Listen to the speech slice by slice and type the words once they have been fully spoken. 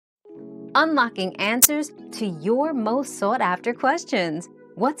unlocking answers to your most sought-after questions.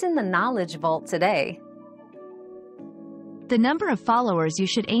 What's in the Knowledge Vault today? The number of followers you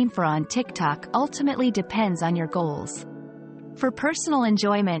should aim for on TikTok ultimately depends on your goals. For personal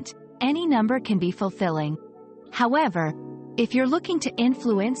enjoyment, any number can be fulfilling. However, if you're looking to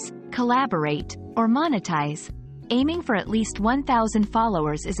influence, collaborate, or monetize, aiming for at least 1,000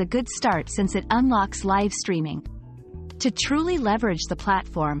 followers is a good start since it unlocks live streaming. To truly leverage the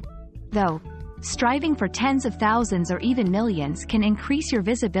platform, though, striving for tens of thousands or even millions can increase your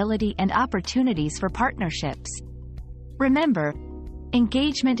visibility and opportunities for partnerships. Remember,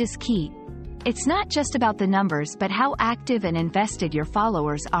 engagement is key. It's not just about the numbers but how active and invested your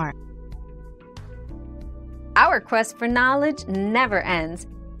followers are. Our quest for knowledge never ends.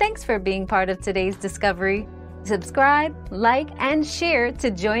 Thanks for being part of today's discovery. Subscribe, like, and share to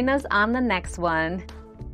join us on the next one.